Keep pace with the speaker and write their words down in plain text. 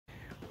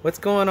What's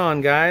going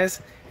on,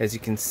 guys? As you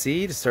can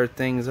see, to start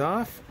things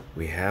off,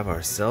 we have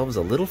ourselves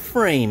a little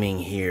framing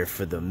here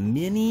for the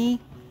mini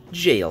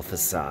jail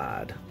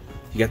facade.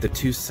 You got the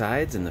two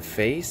sides and the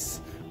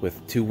face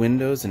with two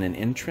windows and an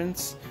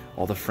entrance.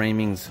 All the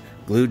framings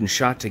glued and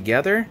shot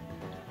together.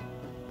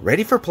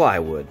 Ready for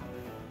plywood.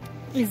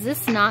 Is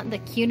this not the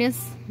cutest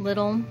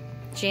little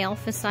jail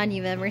facade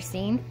you've ever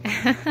seen?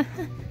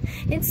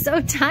 It's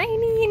so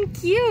tiny and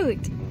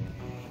cute.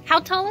 How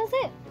tall is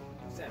it?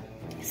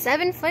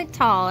 7 foot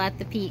tall at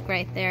the peak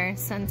right there.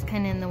 Sun's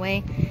kind of in the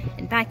way.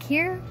 And back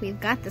here, we've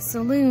got the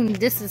saloon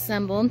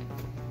disassembled.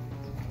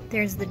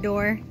 There's the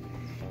door,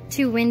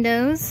 2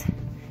 windows,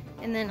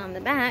 and then on the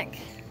back,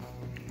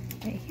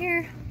 right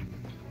here,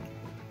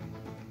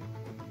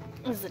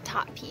 is the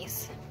top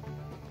piece.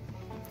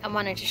 I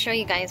wanted to show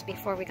you guys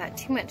before we got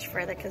too much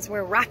further because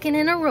we're rocking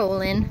and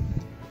a-rolling.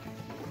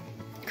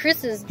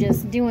 Chris is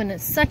just doing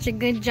such a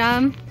good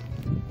job.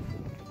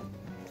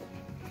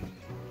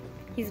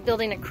 He's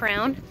building a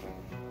crown.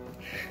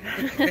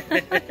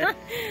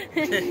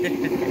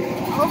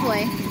 Oh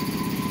boy.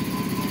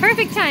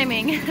 Perfect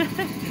timing.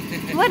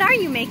 What are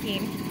you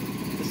making?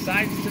 The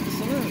sides to the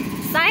saloon.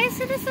 Sides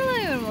to the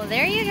saloon. Well,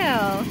 there you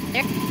go.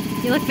 There.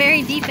 You look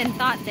very deep in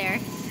thought there.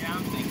 Yeah,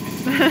 I'm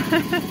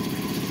thinking.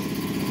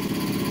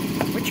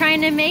 We're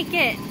trying to make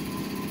it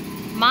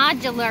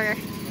modular.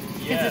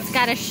 Because Yes. it's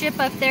got a ship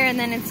up there and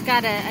then it's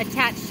got to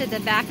attach to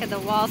the back of the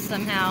wall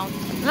somehow.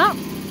 Oh,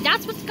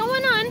 that's what's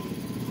going on.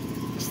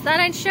 Just thought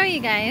I'd show you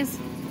guys.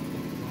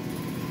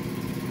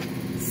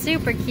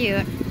 Super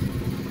cute.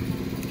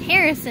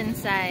 Harrison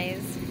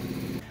size.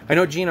 I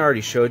know Gina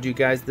already showed you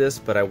guys this,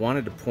 but I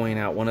wanted to point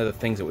out one of the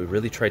things that we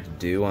really tried to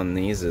do on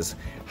these is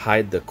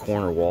hide the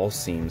corner wall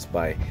seams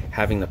by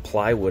having the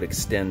plywood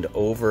extend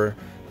over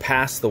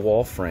past the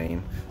wall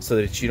frame so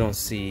that you don't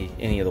see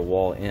any of the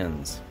wall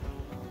ends.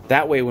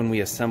 That way when we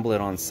assemble it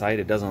on site,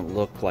 it doesn't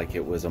look like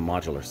it was a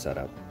modular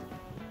setup.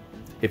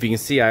 If you can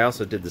see, I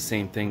also did the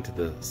same thing to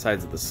the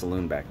sides of the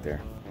saloon back there.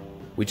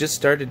 We just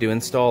started to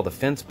install the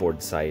fence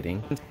board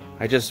siding.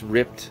 I just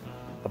ripped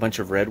a bunch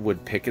of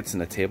redwood pickets in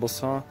a table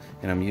saw,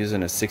 and I'm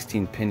using a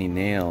 16-penny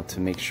nail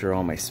to make sure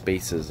all my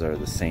spaces are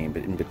the same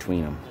in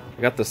between them.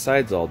 I got the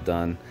sides all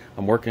done.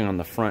 I'm working on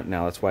the front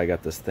now. That's why I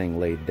got this thing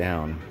laid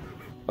down.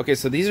 Okay,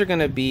 so these are going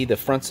to be the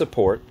front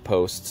support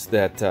posts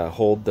that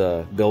hold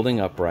the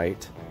building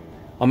upright.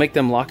 I'll make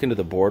them lock into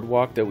the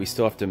boardwalk that we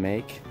still have to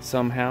make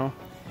somehow.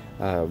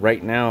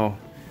 Right now,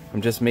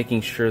 I'm just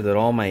making sure that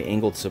all my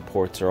angled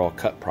supports are all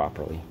cut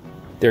properly.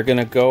 They're going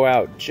to go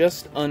out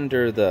just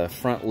under the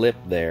front lip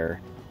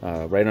there,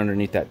 right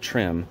underneath that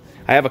trim.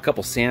 I have a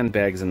couple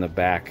sandbags in the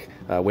back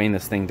weighing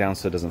this thing down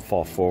so it doesn't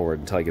fall forward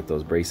until I get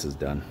those braces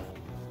done.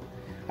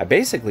 I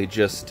basically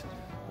just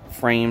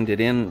framed it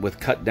in with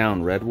cut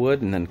down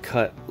redwood and then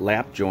cut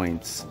lap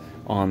joints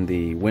on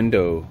the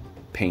window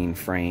pane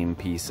frame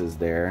pieces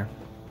there.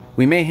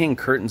 We may hang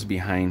curtains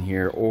behind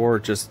here or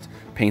just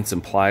paint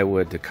some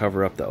plywood to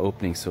cover up the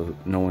opening so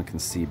no one can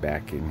see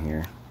back in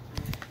here.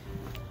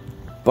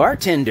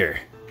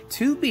 Bartender,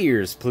 2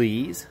 beers,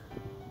 please.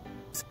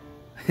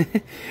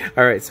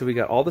 Alright, so we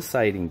got all the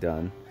siding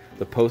done.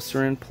 The posts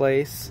are in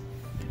place.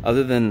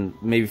 Other than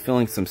maybe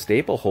filling some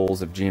staple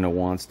holes if Gina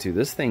wants to,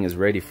 this thing is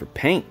ready for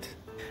paint.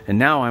 And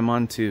now I'm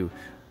on to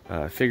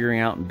figuring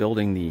out and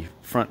building the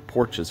front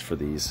porches for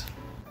these.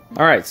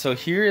 Alright, so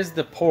here is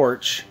the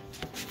porch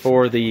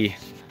for the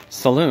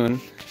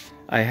saloon.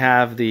 I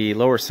have the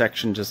lower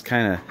section just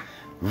kind of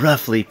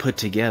roughly put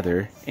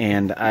together,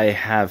 and I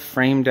have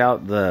framed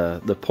out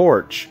the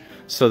porch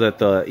so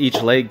that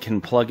each leg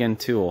can plug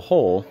into a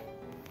hole,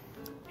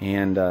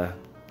 and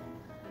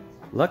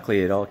luckily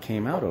it all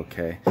came out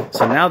okay.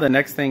 So now the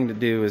next thing to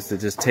do is to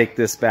just take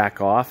this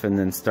back off and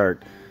then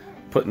start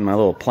putting my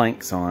little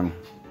planks on.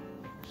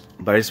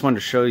 But I just wanted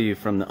to show you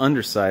from the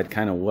underside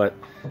kind of what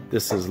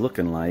this is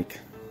looking like.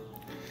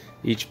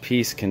 Each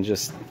piece can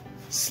just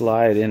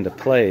slide into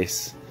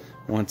place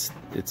once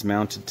it's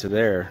mounted to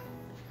there,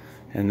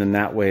 and then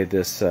that way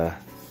this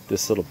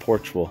little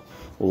porch will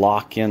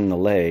lock in the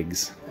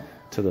legs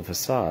to the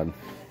facade.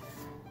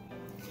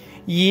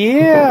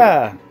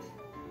 Yeah,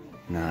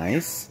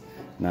 nice.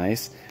 I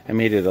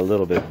made it a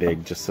little bit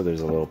big just so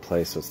there's a little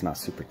place so it's not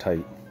super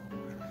tight.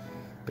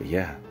 But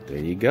yeah, there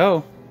you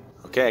go.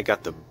 Okay, I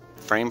got the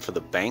frame for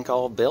the bank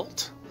all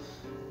built.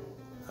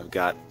 I've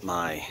got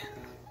my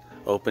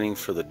opening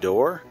for the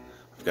door.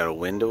 I've got a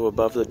window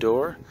above the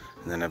door,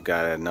 and then I've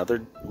got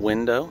another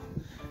window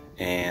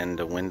and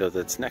a window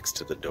that's next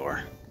to the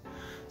door.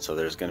 So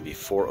there's going to be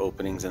 4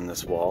 openings in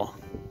this wall.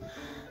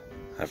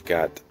 I've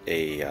got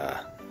a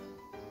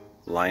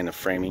line of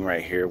framing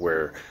right here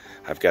where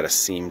I've got to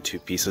seam 2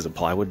 pieces of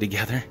plywood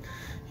together.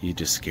 You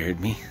just scared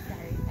me. Sorry,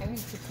 I meant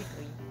to tickle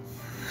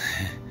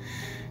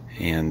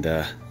you. And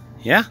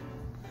yeah,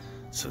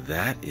 so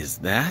that is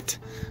that.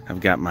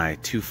 I've got my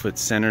 2-foot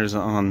centers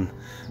on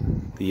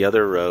the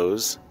other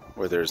rows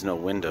where there's no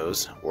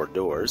windows or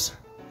doors,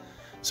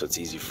 so it's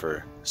easy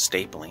for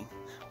stapling.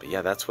 But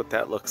yeah, that's what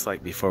that looks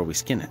like before we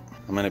skin it.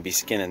 I'm going to be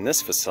skinning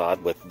this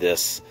facade with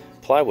this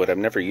plywood. I've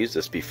never used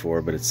this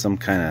before, but it's some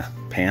kind of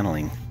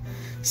paneling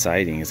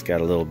siding. It's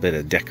got a little bit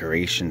of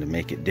decoration to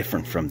make it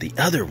different from the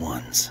other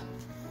ones.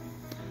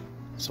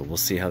 So we'll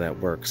see how that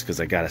works, because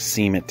I got to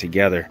seam it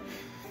together.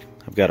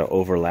 I've got to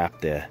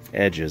overlap the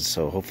edges,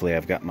 so hopefully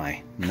I've got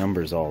my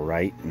numbers all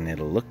right and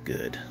it'll look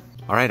good.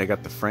 Alright, I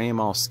got the frame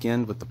all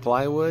skinned with the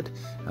plywood.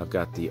 I've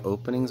got the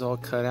openings all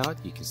cut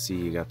out. You can see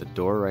you got the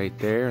door right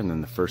there, and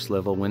then the first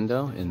level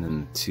window, and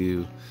then the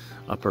 2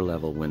 upper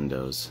level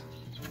windows.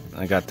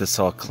 I got this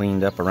all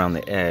cleaned up around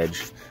the edge.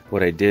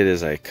 What I did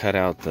is I cut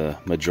out the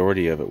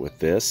majority of it with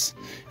this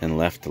and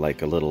left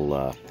like a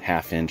little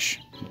half-inch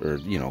or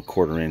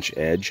 1/4-inch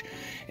edge,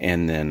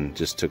 and then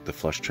just took the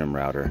flush trim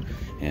router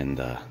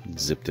and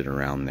zipped it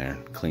around there,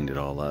 cleaned it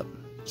all up.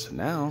 So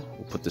now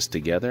we'll put this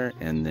together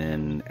and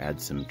then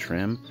add some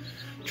trim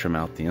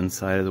out the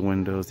inside of the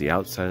windows, the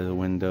outside of the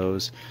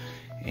windows,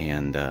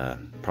 and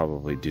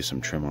probably do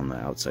some trim on the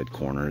outside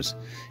corners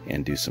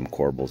and do some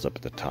corbels up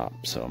at the top.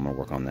 So I'm gonna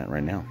work on that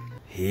right now.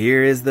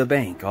 Here is the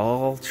bank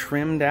all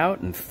trimmed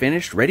out and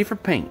finished, ready for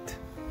paint.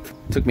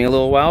 Took me a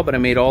little while, but I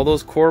made all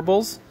those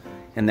corbels,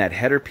 and that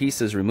header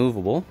piece is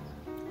removable.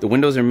 The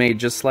windows are made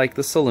just like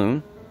the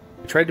saloon.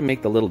 I tried to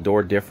make the little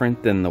door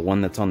different than the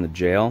one that's on the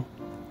jail.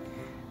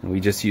 And we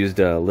just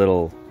used a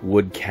little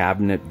wood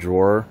cabinet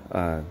drawer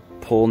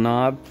pull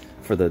knob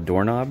for the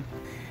doorknob.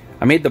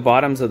 I made the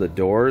bottoms of the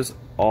doors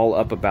all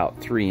up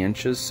about 3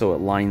 inches so it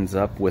lines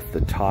up with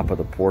the top of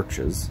the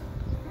porches.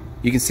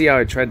 You can see how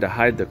I tried to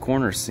hide the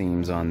corner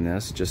seams on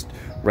this, just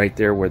right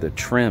there where the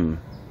trim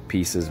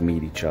pieces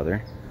meet each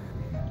other.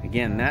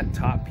 Again, that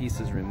top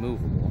piece is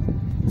removable.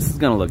 This is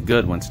gonna look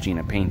good once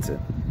Gina paints it.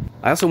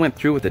 I also went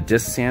through with a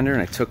disc sander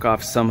and I took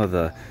off some of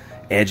the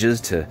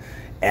edges to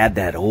add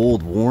that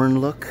old worn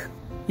look.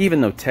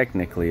 Even though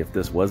technically if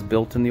this was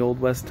built in the Old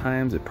West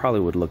times, it probably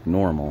would look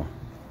normal.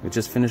 It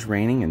just finished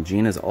raining and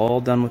Gina's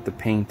all done with the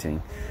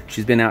painting.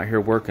 She's been out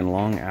here working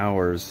long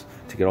hours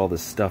to get all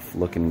this stuff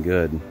looking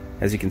good.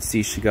 As you can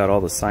see, she got all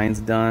the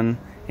signs done,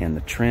 and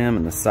the trim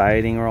and the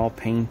siding are all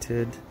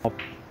painted.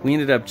 We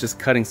ended up just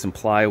cutting some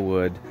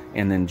plywood,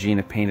 and then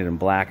Gina painted them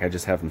black. I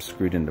just have them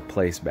screwed into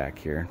place back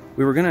here.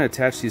 We were gonna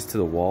attach these to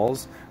the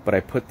walls, but I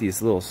put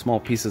these little small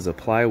pieces of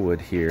plywood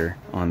here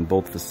on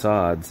both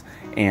facades,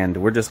 and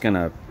we're just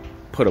gonna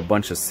put a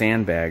bunch of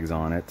sandbags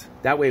on it.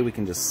 That way we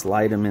can just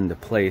slide them into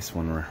place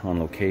when we're on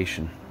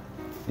location.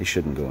 They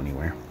shouldn't go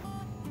anywhere.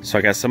 So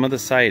I got some of the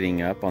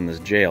siding up on this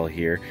jail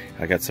here.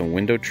 I got some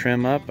window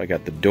trim up. I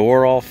got the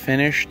door all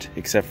finished,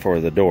 except for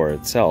the door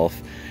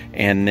itself.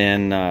 And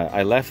then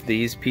I left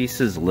these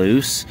pieces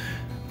loose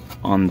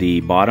on the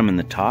bottom and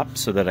the top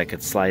so that I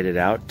could slide it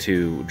out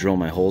to drill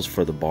my holes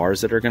for the bars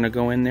that are gonna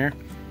go in there.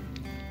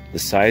 The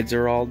sides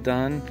are all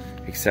done,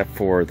 except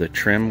for the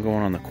trim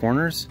going on the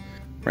corners.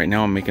 Right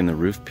now I'm making the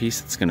roof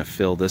piece that's gonna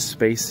fill this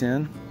space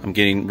in. I'm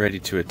getting ready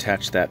to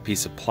attach that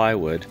piece of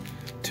plywood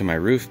to my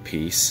roof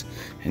piece,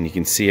 and you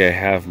can see I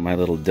have my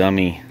little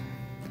dummy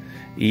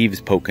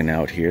eaves poking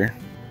out here.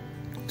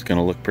 It's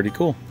gonna look pretty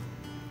cool.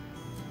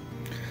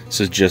 This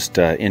is just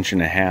 1.5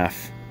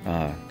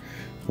 inches,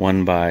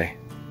 1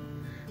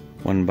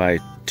 by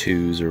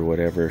 2s or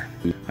whatever.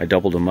 I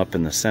doubled them up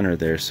in the center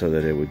there so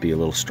that it would be a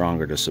little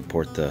stronger to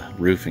support the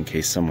roof in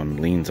case someone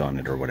leans on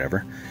it or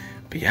whatever.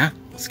 But yeah,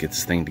 let's get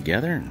this thing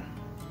together and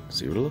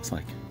see what it looks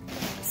like.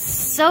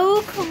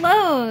 So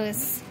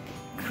close!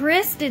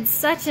 Chris did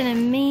such an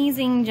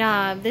amazing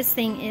job. This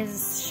thing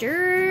is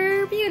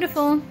sure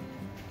beautiful.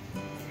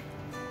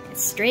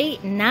 It's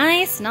straight and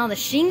nice, and all the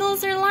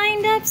shingles are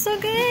lined up so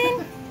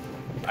good.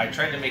 I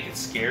tried to make it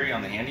scary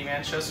on the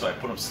handyman show, so I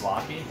put them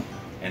sloppy,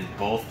 and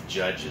both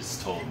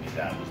judges told me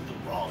that was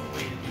the wrong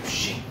way to do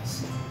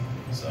shingles.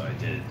 So I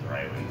did it the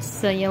right way.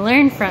 So you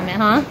learned from it,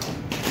 huh?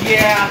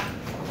 Yeah.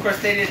 Of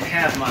course, they didn't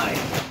have my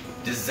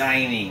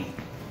designing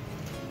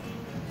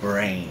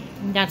brain.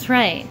 That's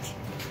right.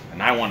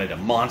 And I wanted a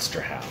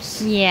monster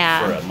house.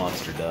 Yeah. For a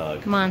monster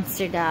dog.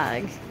 Monster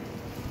dog.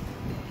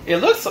 It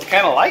looks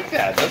kind of like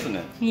that, doesn't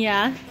it?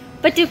 Yeah.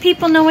 But do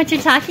people know what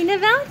you're talking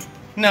about?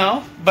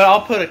 No, but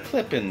I'll put a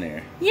clip in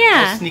there.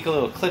 Yeah. I'll sneak a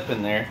little clip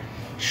in there,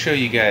 show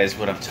you guys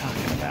what I'm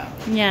talking about.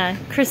 Yeah,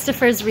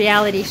 Christopher's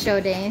reality show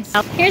days.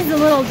 Here's the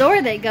little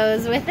door that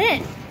goes with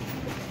it.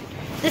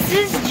 This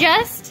is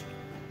just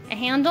a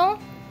handle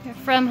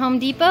from Home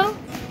Depot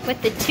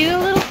with the 2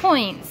 little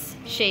points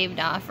shaved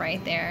off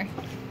right there.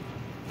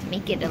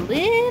 Make it a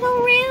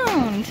little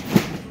round.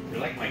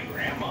 You're like my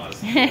grandma's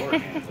door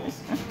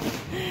handles.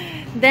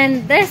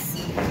 Then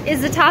this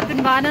is the top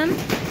and bottom,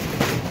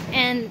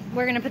 and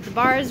we're gonna put the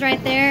bars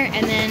right there,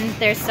 and then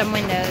there's some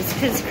windows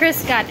because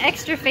Chris got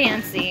extra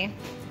fancy.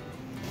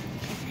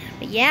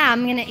 But yeah,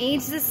 I'm gonna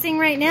age this thing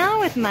right now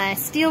with my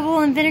steel wool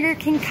and vinegar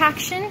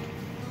concoction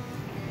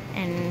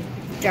and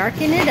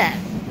darken it up.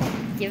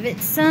 Give it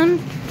some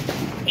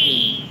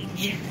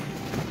age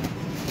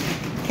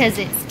because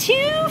it's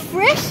too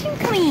fresh and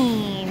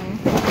clean.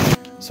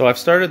 So I've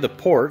started the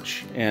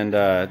porch, and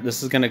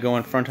this is going to go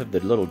in front of the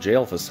little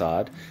jail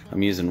facade.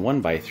 I'm using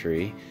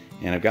 1x3,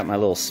 And I've got my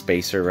little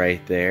spacer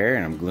right there,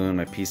 and I'm gluing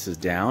my pieces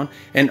down.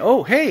 And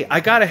oh, hey, I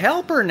got a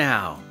helper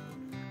now.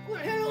 Well,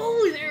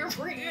 hello there,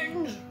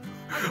 friends.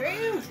 I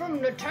came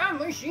from the time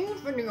machine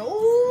from the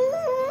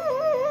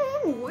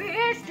old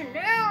West, and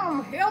now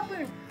I'm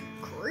helping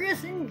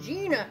Chris and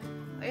Gina.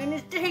 And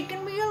it's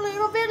taking me a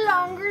little bit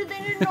longer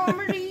than it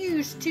normally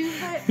used to,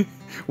 but...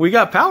 We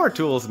got power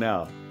tools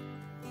now.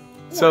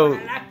 So,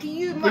 I like to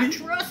use my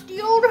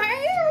trusty old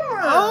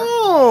hammer.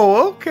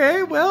 Oh,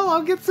 okay. Well,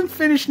 I'll get some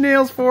finished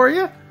nails for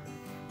you.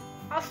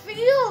 I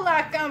feel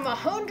like I'm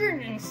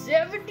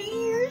 170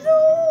 years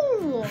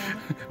old.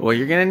 Well,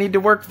 you're going to need to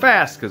work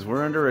fast because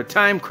we're under a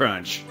time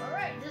crunch. All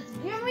right, just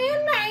give me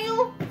a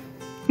nail.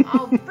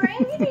 I'll bring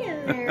it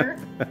in there.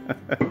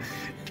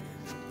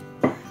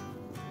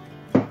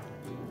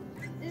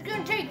 It's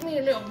going to take me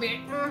a little bit.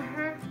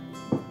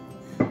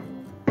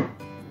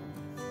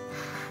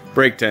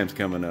 Break time's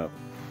coming up.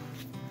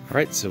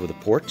 Alright, so the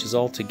porch is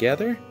all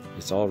together.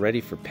 It's all ready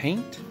for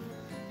paint.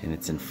 And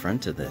it's in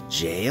front of the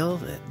jail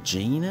that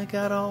Gina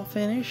got all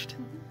finished.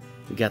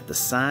 We got the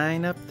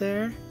sign up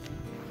there.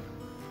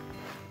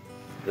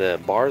 The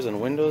bars and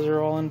windows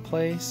are all in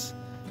place.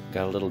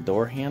 Got a little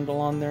door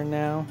handle on there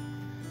now.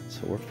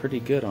 So we're pretty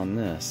good on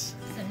this.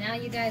 So now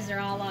you guys are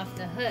all off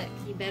the hook.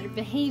 You better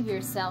behave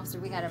yourselves or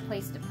we got a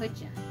place to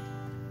put you.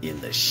 In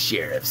the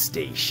sheriff's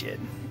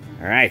station.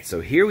 Alright, so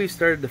here we've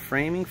started the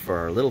framing for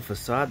our little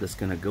facade that's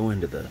going to go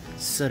into the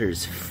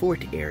Sutter's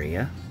Fort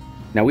area.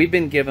 Now we've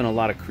been given a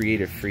lot of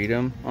creative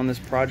freedom on this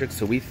project,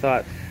 so we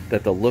thought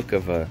that the look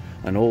of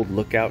an old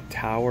lookout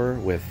tower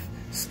with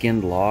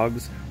skinned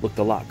logs looked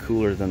a lot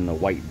cooler than the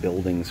white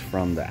buildings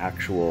from the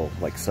actual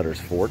Sutter's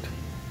Fort.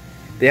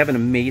 They have an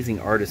amazing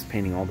artist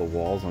painting all the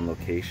walls on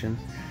location,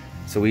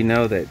 so we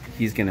know that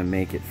he's going to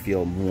make it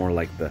feel more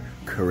like the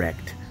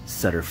correct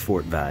Sutter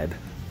Fort vibe.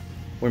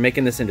 We're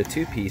making this into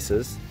two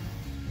pieces.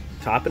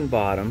 Top and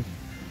bottom.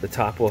 The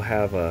top will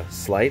have a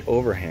slight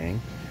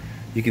overhang.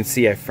 You can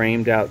see I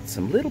framed out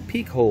some little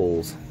peek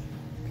holes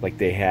like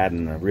they had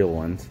in the real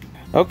ones.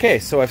 Okay,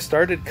 so I've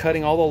started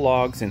cutting all the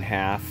logs in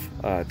half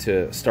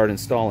to start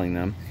installing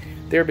them.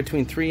 They're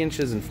between 3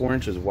 inches and 4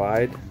 inches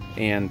wide,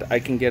 and I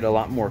can get a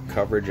lot more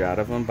coverage out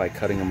of them by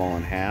cutting them all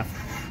in half.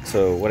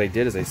 So what I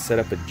did is I set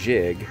up a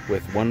jig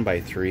with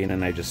 1x3 and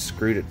then I just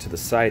screwed it to the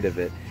side of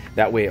it.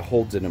 That way it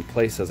holds it in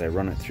place as I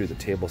run it through the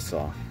table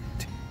saw.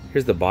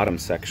 Here's the bottom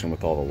section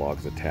with all the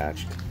logs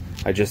attached.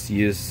 I just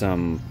used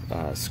some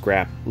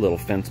scrap little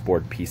fence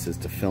board pieces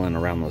to fill in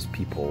around those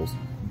peepholes.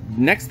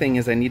 Next thing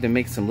is I need to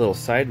make some little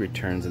side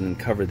returns and then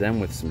cover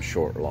them with some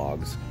short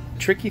logs. The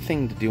tricky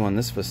thing to do on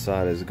this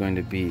facade is going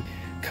to be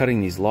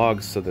cutting these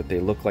logs so that they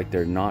look like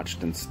they're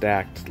notched and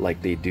stacked like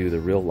they do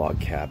the real log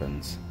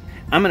cabins.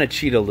 I'm going to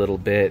cheat a little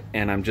bit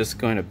and I'm just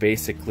going to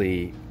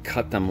basically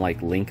cut them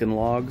like Lincoln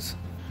logs.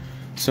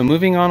 So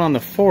moving on the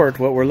fort,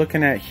 what we're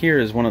looking at here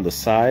is one of the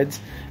sides,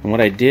 and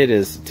what I did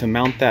is to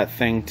mount that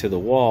thing to the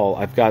wall,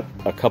 I've got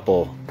a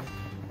couple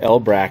L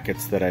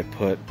brackets that I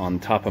put on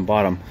top and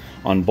bottom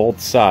on both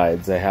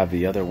sides. I have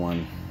the other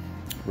one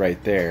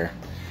right there,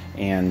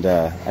 and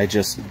I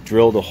just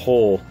drilled a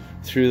hole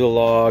through the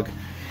log.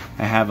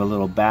 I have a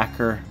little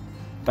backer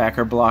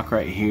block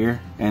right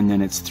here, and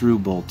then it's through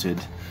bolted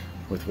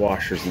with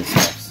washers and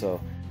stuff, so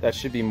that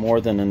should be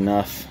more than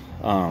enough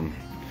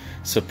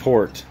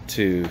support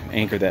to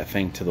anchor that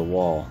thing to the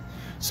wall.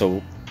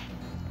 So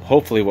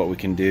hopefully what we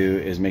can do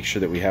is make sure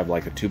that we have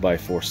like a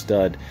 2x4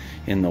 stud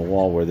in the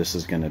wall where this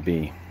is going to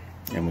be,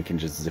 and we can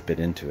just zip it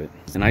into it.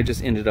 And I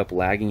just ended up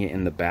lagging it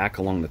in the back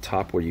along the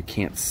top where you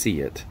can't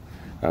see it.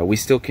 We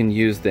still can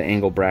use the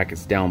angle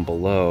brackets down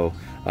below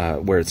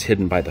where it's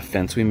hidden by the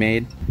fence we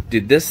made.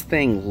 Dude, this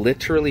thing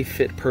literally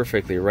fit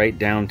perfectly right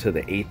down to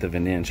the 1/8 of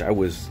an inch. I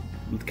was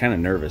kind of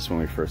nervous when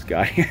we first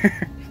got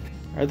here.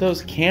 Are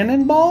those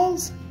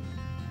cannonballs?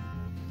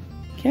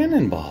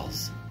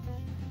 Cannonballs.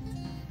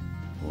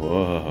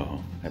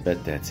 Whoa, I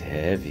bet that's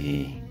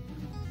heavy.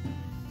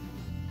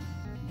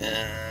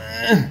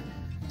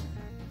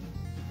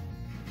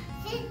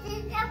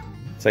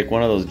 It's like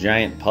one of those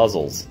giant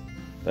puzzles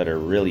that are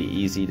really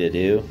easy to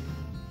do.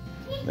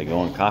 They go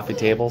on coffee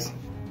tables.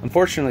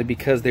 Unfortunately,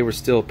 because they were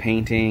still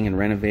painting and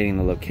renovating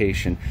the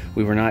location,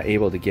 we were not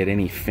able to get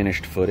any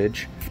finished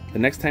footage. The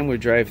next time we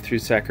drive through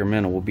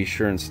Sacramento, we'll be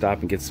sure and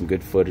stop and get some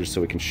good footage so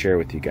we can share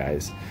with you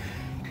guys.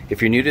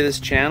 If you're new to this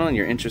channel and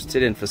you're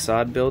interested in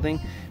facade building,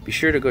 be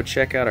sure to go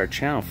check out our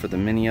channel for the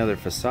many other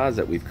facades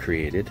that we've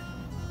created.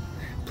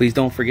 Please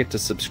don't forget to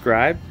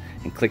subscribe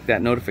and click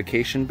that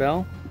notification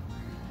bell.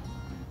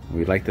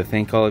 We'd like to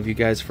thank all of you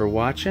guys for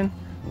watching,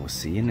 and we'll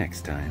see you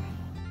next time.